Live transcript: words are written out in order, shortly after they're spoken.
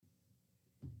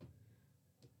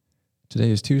Today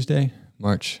is Tuesday,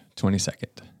 March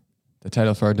 22nd. The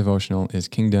title for our devotional is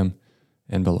Kingdom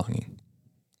and Belonging.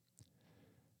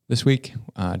 This week,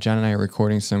 John and I are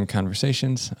recording some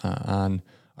conversations on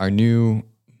our new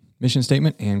mission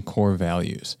statement and core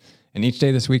values. And each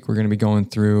day this week, we're going to be going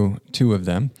through two of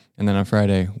them. And then on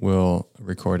Friday, we'll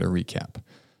record a recap.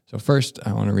 So first,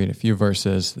 I want to read a few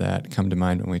verses that come to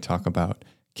mind when we talk about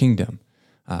kingdom.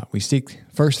 We seek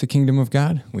first the kingdom of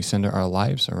God. We center our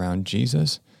lives around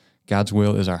Jesus. God's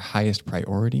will is our highest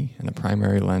priority and the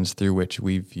primary lens through which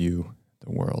we view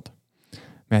the world.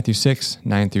 Matthew 6,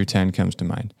 9 through 10 comes to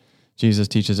mind. Jesus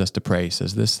teaches us to pray. He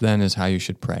says, "This then is how you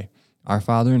should pray. Our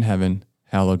Father in heaven,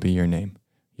 hallowed be your name.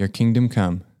 Your kingdom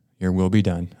come, your will be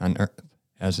done on earth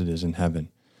as it is in heaven."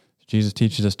 Jesus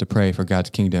teaches us to pray for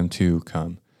God's kingdom to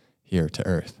come here to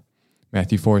earth.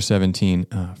 Matthew 4:17,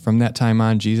 from that time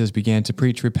on, Jesus began to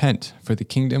preach, "Repent, for the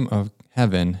kingdom of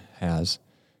heaven has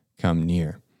come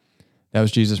near." That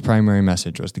was Jesus' primary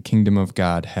message, was the kingdom of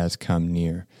God has come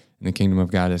near, and the kingdom of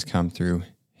God has come through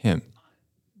him.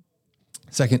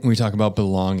 Second, we talk about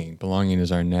belonging. Belonging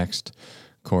is our next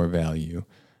core value.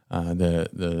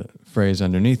 The phrase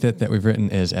underneath it that we've written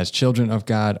is, as children of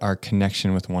God, our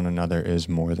connection with one another is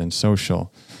more than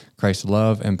social. Christ's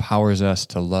love empowers us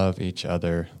to love each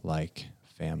other like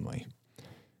family.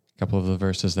 A couple of the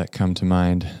verses that come to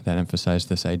mind that emphasize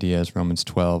this idea is Romans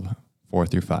 12, 4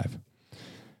 through 5.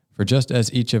 For just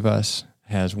as each of us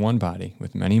has one body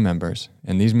with many members,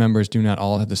 and these members do not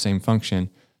all have the same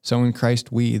function, so in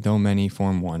Christ we, though many,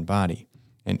 form one body,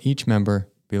 and each member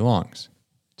belongs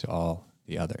to all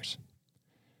the others.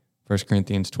 1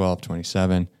 Corinthians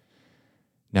 12:27.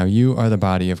 Now you are the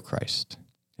body of Christ,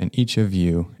 and each of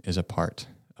you is a part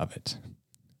of it.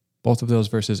 Both of those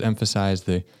verses emphasize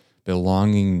the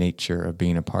belonging nature of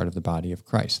being a part of the body of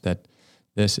Christ. That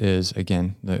this is,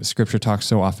 again, the scripture talks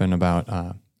so often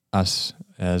about us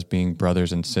as being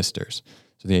brothers and sisters.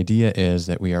 So the idea is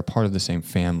that we are part of the same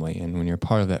family, and when you're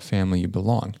part of that family, you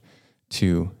belong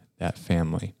to that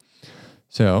family.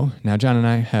 So now John and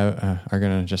I are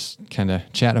going to just kind of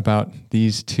chat about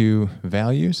these two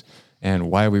values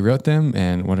and why we wrote them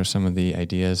and what are some of the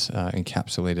ideas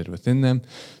encapsulated within them.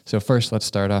 So first, let's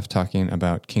start off talking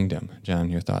about kingdom. John,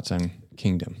 your thoughts on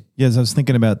kingdom? Yes, I was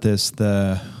thinking about this.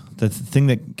 The thing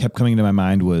that kept coming to my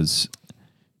mind was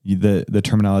the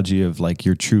terminology of like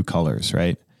your true colors,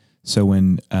 right? So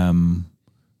when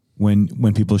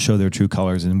people show their true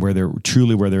colors and where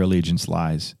their allegiance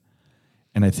lies.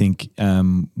 And I think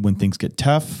when things get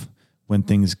tough, when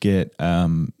things get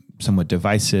somewhat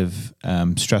divisive,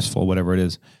 stressful, whatever it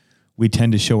is, we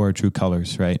tend to show our true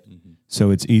colors, right? Mm-hmm. So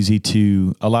it's easy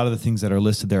a lot of the things that are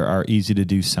listed there are easy to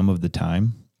do some of the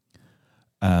time.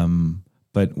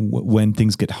 But when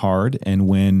things get hard and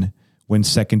when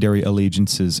secondary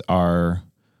allegiances are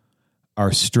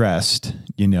stressed,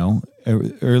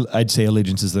 or I'd say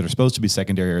allegiances that are supposed to be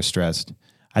secondary are stressed,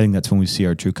 I think that's when we see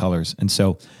our true colors. And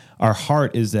so our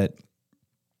heart is that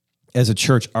as a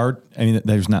church,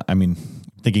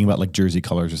 thinking about like jersey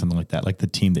colors or something like that, like the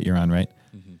team that you're on, right?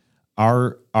 Mm-hmm.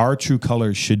 Our true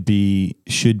colors should be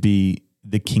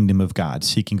the kingdom of God,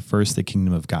 seeking first the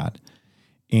kingdom of God.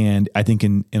 And I think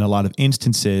in a lot of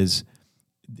instances,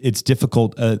 it's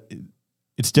difficult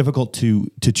to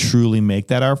truly make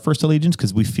that our first allegiance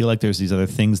because we feel like there's these other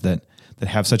things that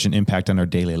have such an impact on our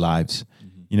daily lives.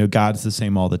 Mm-hmm. God's the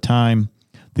same all the time.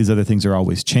 These other things are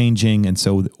always changing, and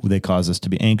so they cause us to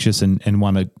be anxious and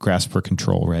want to grasp for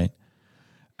control, right?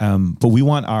 But we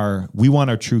want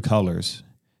our true colors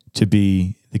to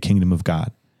be the kingdom of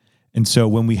God. And so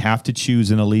when we have to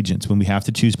choose an allegiance, when we have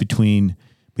to choose between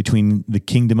the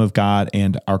kingdom of God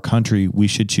and our country, we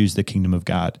should choose the kingdom of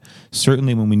God.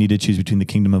 Certainly when we need to choose between the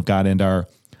kingdom of God and our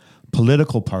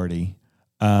political party,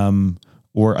 silly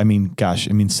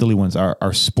ones,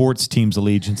 our sports team's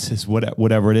allegiances,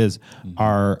 whatever it is, mm-hmm.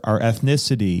 our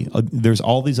ethnicity, there's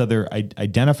all these other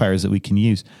identifiers that we can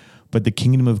use, but the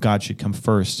kingdom of God should come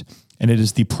first, and it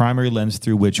is the primary lens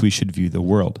through which we should view the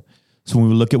world. So when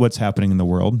we look at what's happening in the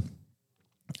world,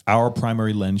 our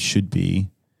primary lens should be,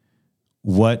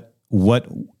 what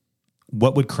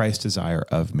would Christ desire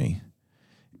of me?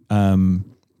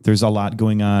 There's a lot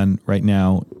going on right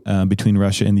now between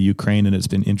Russia and the Ukraine, and it's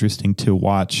been interesting to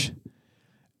watch.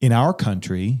 In our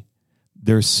country,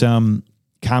 there's some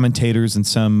commentators and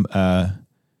some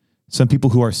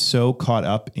people who are so caught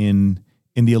up in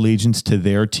the allegiance to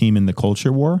their team in the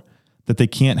culture war that they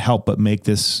can't help but make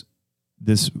this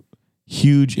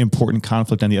huge, important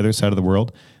conflict on the other side of the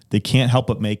world. They can't help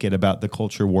but make it about the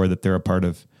culture war that they're a part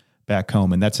of back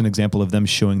home. And that's an example of them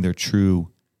showing their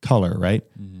true color, right?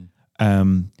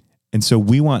 Mm-hmm. And so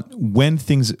we want, when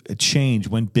things change,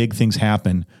 when big things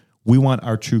happen, we want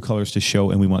our true colors to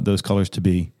show, and we want those colors to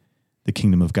be the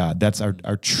kingdom of God. That's our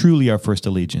truly our first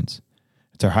allegiance.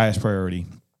 It's our highest priority,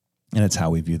 and it's how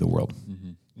we view the world.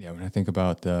 Mm-hmm. Yeah, when I think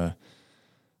about the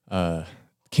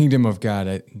kingdom of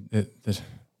God,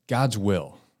 God's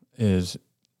will is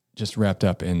just wrapped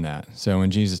up in that. So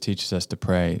when Jesus teaches us to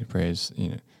pray, praise,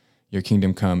 your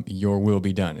kingdom come, your will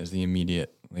be done, is the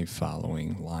immediately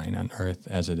following line on earth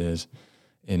as it is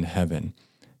in heaven.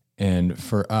 And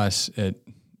for us,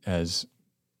 as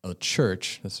a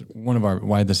church, that's one of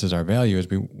why this is our value, is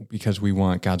because we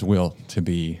want God's will to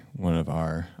be one of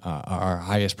our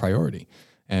highest priority.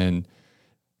 And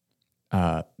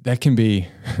that can be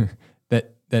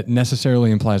that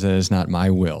necessarily implies that it's not my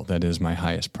will that is my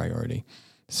highest priority.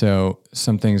 So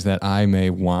some things that I may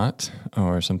want,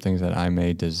 or some things that I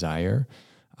may desire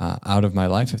out of my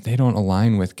life, if they don't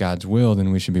align with God's will,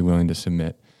 then we should be willing to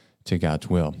submit to God's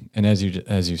will. And as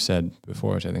you said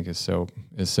before, which I think is so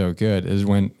good, is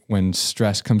when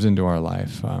stress comes into our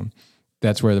life,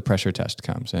 that's where the pressure test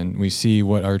comes, and we see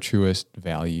what our truest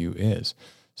value is.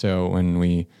 So when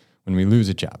we lose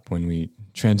a job, when we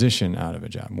transition out of a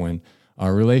job, when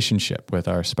our relationship with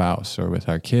our spouse or with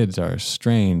our kids are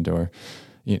strained, or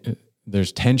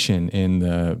there's tension in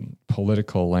the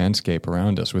political landscape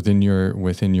around us, within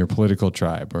your political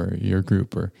tribe or your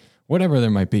group or whatever there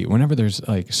might be, whenever there's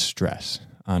like stress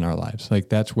on our lives, like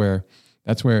that's where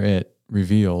it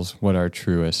reveals what our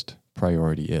truest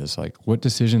priority is. Like, what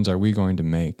decisions are we going to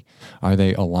make? Are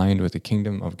they aligned with the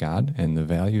kingdom of God and the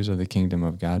values of the kingdom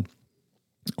of God?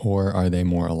 Or are they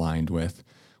more aligned with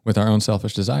our own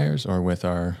selfish desires, or with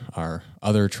our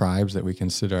other tribes that we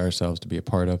consider ourselves to be a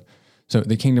part of? So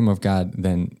the kingdom of God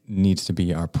then needs to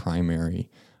be our primary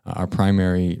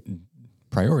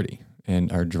priority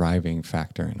and our driving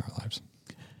factor in our lives.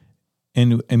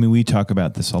 And I mean, we talk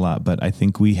about this a lot, but I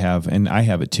think we have, and I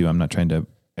have it too, I'm not trying to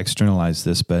externalize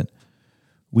this, but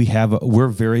we're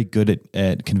very good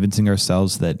at convincing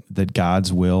ourselves that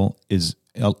God's will is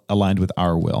aligned with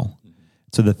our will.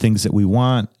 So the things that we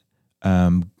want,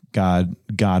 God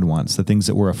wants. The things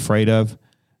that we're afraid of,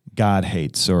 God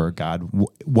hates, or God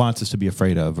wants us to be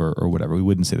afraid of, or whatever. We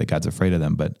wouldn't say that God's afraid of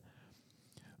them, but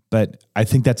I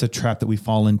think that's a trap that we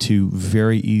fall into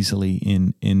very easily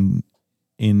in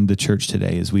the church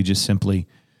today. Is we just simply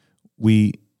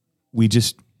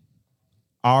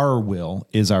our will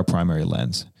is our primary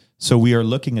lens. So we are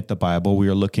looking at the Bible, we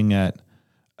are looking at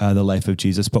the life of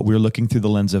Jesus, but we're looking through the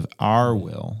lens of our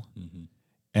will.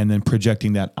 And then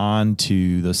projecting that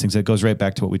onto those things. That goes right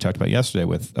back to what we talked about yesterday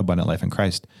with abundant life in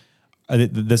Christ.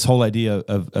 This whole idea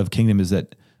of kingdom is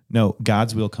that, no,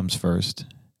 God's will comes first.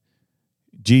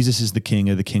 Jesus is the king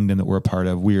of the kingdom that we're a part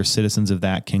of. We are citizens of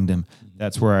that kingdom.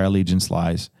 That's where our allegiance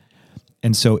lies.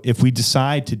 And so if we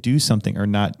decide to do something or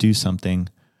not do something,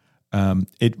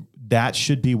 that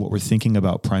should be what we're thinking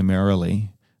about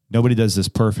primarily. Nobody does this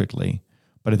perfectly,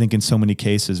 but I think in so many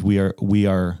cases we are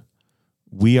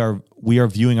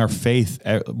viewing our faith,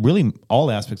 really all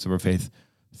aspects of our faith,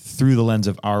 through the lens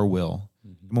of our will.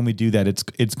 And when we do that,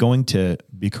 it's going to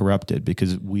be corrupted,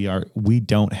 because we're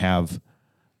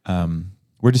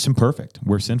just imperfect.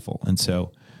 We're sinful. And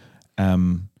so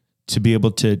to be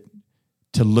able to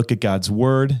look at God's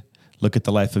word, look at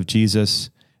the life of Jesus,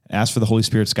 ask for the Holy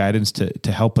Spirit's guidance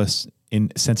to help us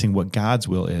in sensing what God's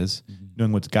will is,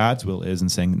 knowing what God's will is,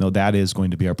 and saying, no, that is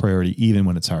going to be our priority, even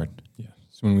when it's hard. Yeah.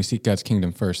 So when we seek God's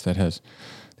kingdom first, that has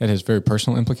very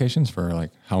personal implications for,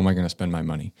 like, how am I going to spend my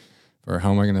money? For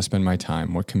how am I going to spend my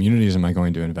time? What communities am I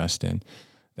going to invest in?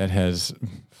 That has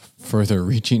further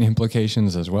reaching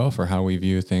implications as well for how we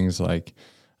view things like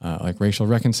racial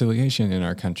reconciliation in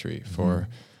our country, for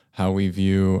how we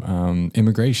view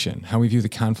immigration, how we view the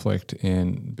conflict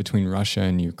between Russia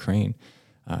and Ukraine.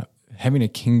 Having a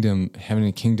kingdom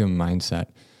mindset,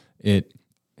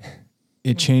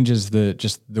 it changes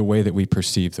the way that we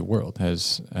perceive the world.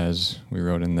 As we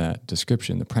wrote in that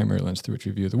description, the primary lens through which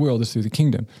we view the world is through the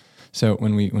kingdom. So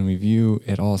when we view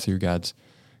it all through God's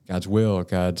will,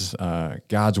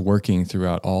 God's working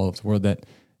throughout all of the world, that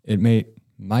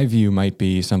my view might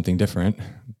be something different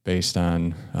based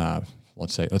on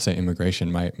let's say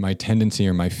immigration. My tendency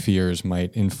or my fears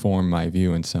might inform my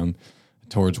view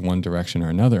towards one direction or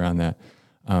another on that.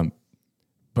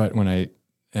 But when I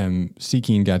am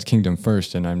seeking God's kingdom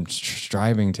first, and I'm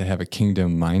striving to have a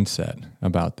kingdom mindset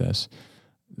about this,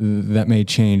 that may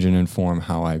change and inform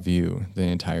how I view the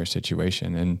entire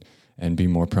situation, and be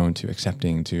more prone to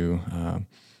accepting, to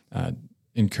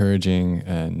encouraging,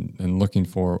 and looking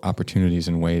for opportunities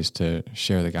and ways to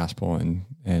share the gospel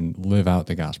and live out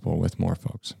the gospel with more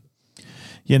folks.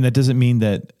 Yeah, and that doesn't mean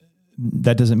that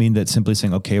that doesn't mean that simply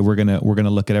saying, okay, we're gonna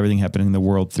look at everything happening in the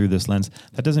world through this lens.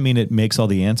 That doesn't mean it makes all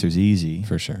the answers easy.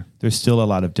 For sure. There's still a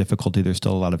lot of difficulty. There's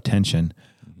still a lot of tension,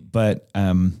 but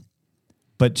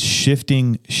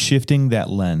shifting that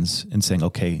lens and saying,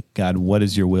 okay, God, what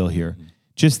is your will here?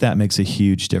 Just that makes a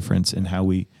huge difference in how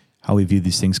we view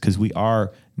these things, because we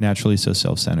are naturally so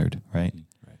self-centered, right?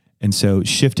 And so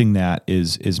shifting that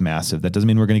is massive. That doesn't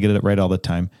mean we're going to get it right all the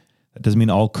time. That doesn't mean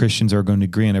all Christians are going to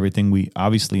agree on everything. We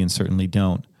obviously and certainly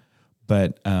don't.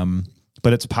 But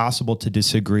it's possible to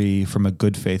disagree from a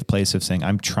good faith place of saying,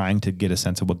 I'm trying to get a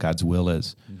sense of what God's will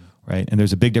is, right? And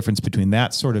there's a big difference between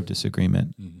that sort of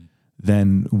disagreement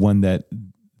than one that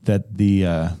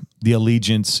the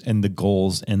allegiance and the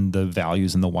goals and the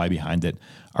values and the why behind it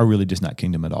are really just not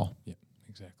kingdom at all. Yeah,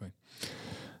 exactly. All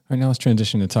right, now let's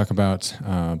transition to talk about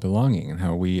belonging and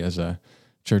how we as a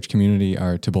church community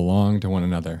are to belong to one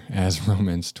another, as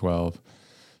Romans 12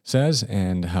 says,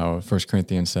 and how 1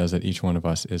 Corinthians says that each one of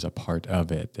us is a part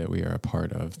of it, that we are a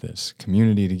part of this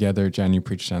community together. John, you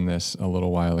preached on this a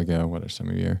little while ago. What are some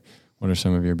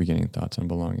of your beginning thoughts on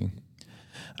belonging?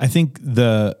 I think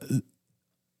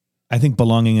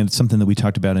belonging, and it's something that we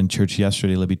talked about in church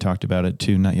yesterday. Libby talked about it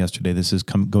too. Not yesterday. This is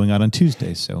going out on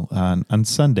Tuesday. So on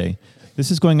Sunday,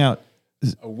 this is going out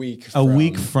a week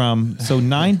from. So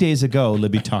 9 days ago,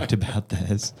 Libby talked about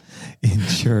this in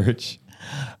church.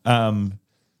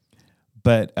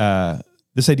 But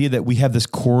this idea that we have this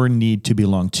core need to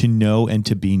belong, to know and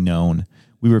to be known.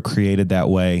 We were created that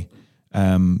way.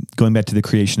 Going back to the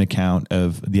creation account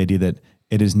of the idea that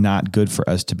it is not good for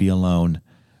us to be alone,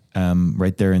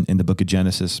 right there in the book of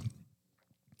Genesis.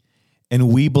 And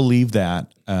we believe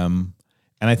that. And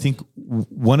I think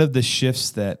one of the shifts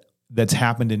that's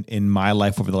happened in my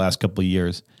life over the last couple of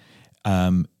years,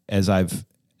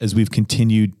 as we've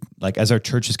continued, like as our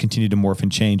church has continued to morph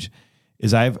and change,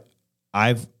 is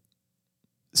I've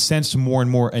sensed more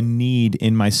and more a need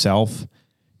in myself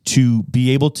to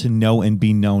be able to know and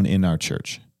be known in our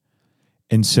church.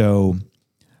 And so,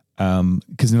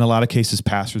 because in a lot of cases,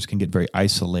 pastors can get very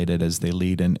isolated as they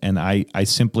lead, and I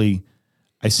simply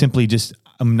just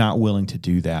I'm not willing to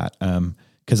do that,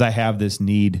 because I have this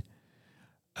need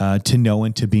to know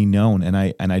and to be known, and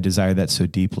I desire that so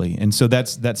deeply. And so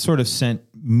that sort of sent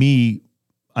me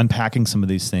unpacking some of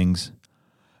these things.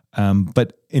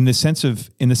 But in the sense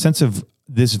of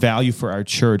this value for our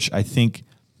church, I think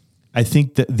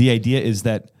that the idea is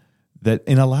that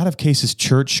in a lot of cases,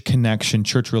 church connection,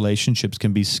 church relationships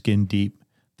can be skin deep.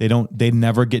 They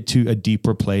never get to a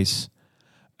deeper place.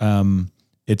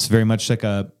 It's very much like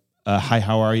a hi,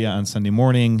 how are you on Sunday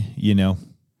morning,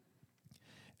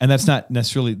 and that's not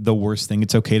necessarily the worst thing.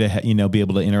 It's okay to, be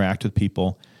able to interact with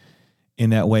people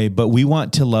in that way, but we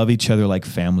want to love each other like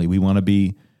family. We want to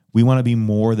be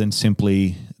more than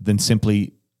simply,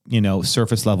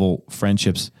 surface level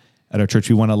friendships at our church.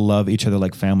 We want to love each other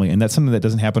like family. And that's something that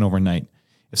doesn't happen overnight.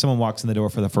 If someone walks in the door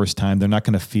for the first time, they're not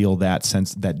going to feel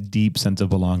that deep sense of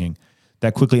belonging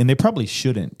that quickly. And they probably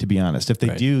shouldn't, to be honest. If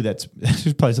they do, there's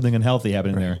probably something unhealthy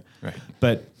happening there.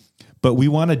 Right. But we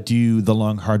want to do the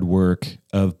long, hard work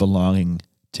of belonging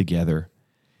together.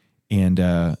 And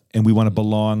we want to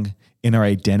belong in our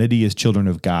identity as children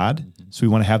of God. So we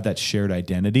want to have that shared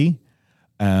identity,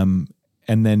 and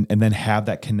then have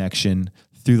that connection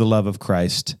through the love of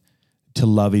Christ to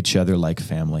love each other like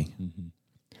family. Mm-hmm.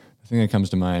 The thing that comes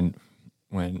to mind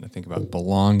when I think about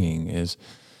belonging is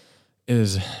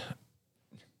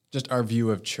just our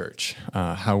view of church,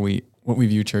 what we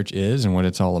view church is and what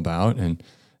it's all about. And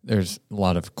there's a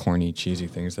lot of corny, cheesy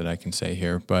things that I can say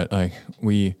here, but like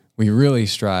we really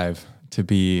strive to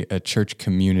be a church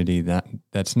community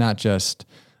that's not just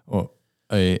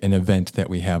an event that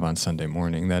we have on Sunday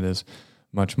morning. That is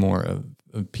much more of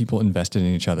people invested in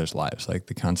each other's lives, like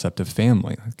the concept of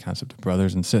family, the concept of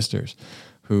brothers and sisters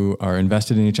who are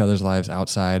invested in each other's lives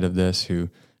outside of this, who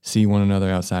see one another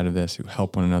outside of this, who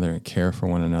help one another and care for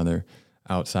one another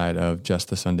outside of just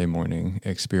the Sunday morning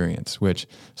experience, which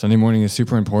Sunday morning is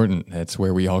super important. That's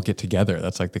where we all get together.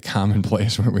 That's like the common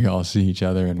place where we all see each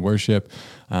other and worship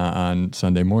on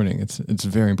Sunday morning. It's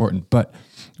very important, but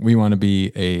we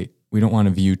don't want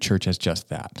to view church as just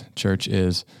that. Church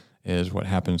is what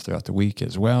happens throughout the week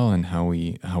as well, and how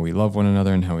we love one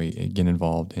another and how we get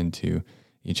involved into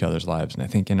each other's lives. And I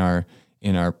think in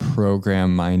our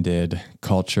program-minded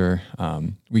culture,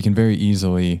 we can very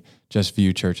easily just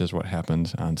view church as what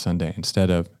happens on Sunday instead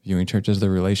of viewing church as the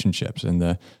relationships and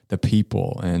the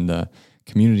people and the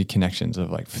community connections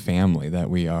of like family that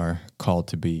we are called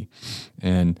to be.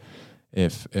 And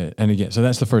again, so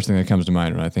that's the first thing that comes to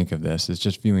mind when I think of this, is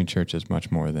just viewing church as much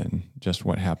more than just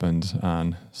what happens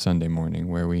on Sunday morning,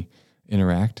 where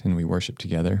interact and we worship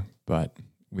together, but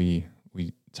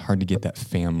it's hard to get that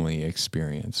family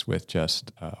experience with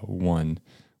just one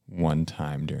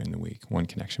time during the week, one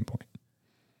connection point.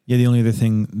 Yeah, the only other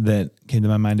thing that came to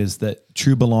my mind is that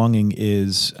true belonging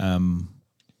is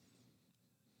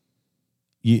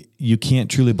you can't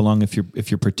truly belong if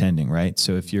you're pretending, right?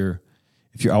 So if you're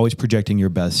always projecting your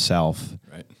best self,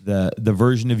 right, the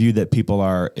version of you that people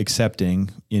are accepting,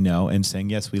 and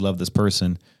saying, yes, we love this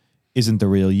person, isn't the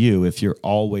real you if you're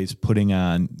always putting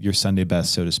on your Sunday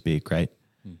best, so to speak, right?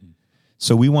 Mm-hmm.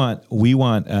 So we want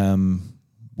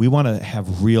to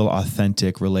have real,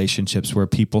 authentic relationships where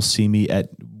people see me at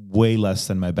way less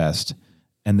than my best,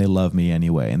 and they love me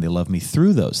anyway, and they love me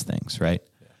through those things, right?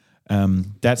 Yeah.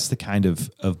 That's the kind of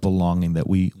belonging that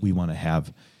we want to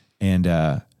have, and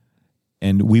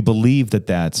we believe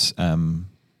that's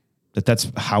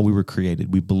how we were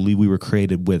created. We believe we were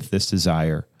created with this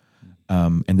desire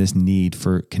and this need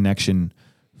for connection,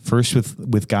 first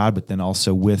with God, but then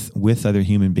also with other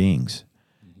human beings.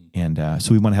 And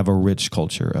so we want to have a rich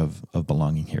culture of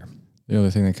belonging here. The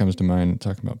other thing that comes to mind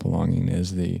talking about belonging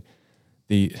is the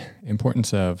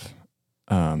importance of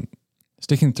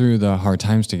sticking through the hard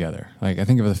times together. Like I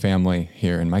think of the family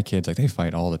here, and my kids, like they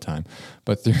fight all the time,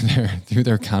 but through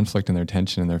their conflict and their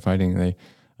tension and their fighting,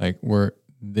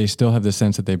 they still have the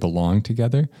sense that they belong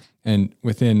together. And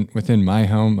within my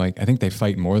home, like I think they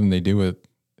fight more than they do with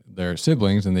their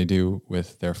siblings and they do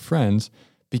with their friends,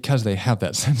 because they have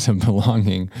that sense of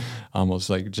belonging almost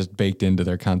like just baked into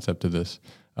their concept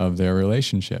of their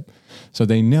relationship. So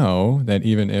they know that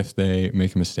even if they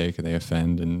make a mistake and they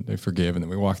offend and they forgive, and then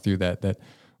we walk through that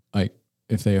like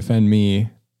if they offend me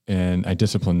and I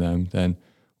discipline them, then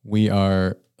we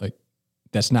are like,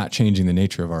 that's not changing the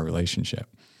nature of our relationship,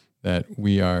 that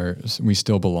we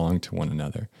still belong to one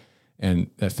another.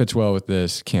 And that fits well with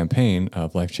this campaign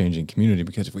of life-changing community,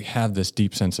 because if we have this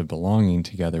deep sense of belonging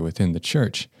together within the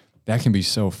church, that can be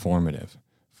so formative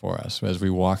for us as we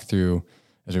walk through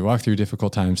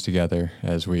difficult times together,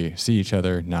 as we see each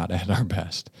other not at our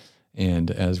best, and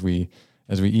as we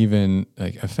even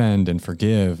like offend and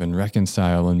forgive and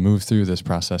reconcile and move through this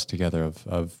process together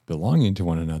of belonging to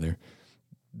one another.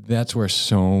 That's where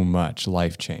so much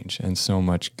life change and so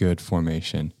much good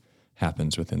formation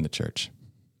happens within the church.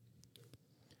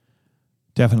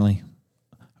 Definitely.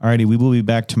 All righty, we will be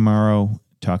back tomorrow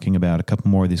talking about a couple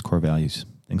more of these core values.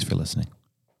 Thanks for listening.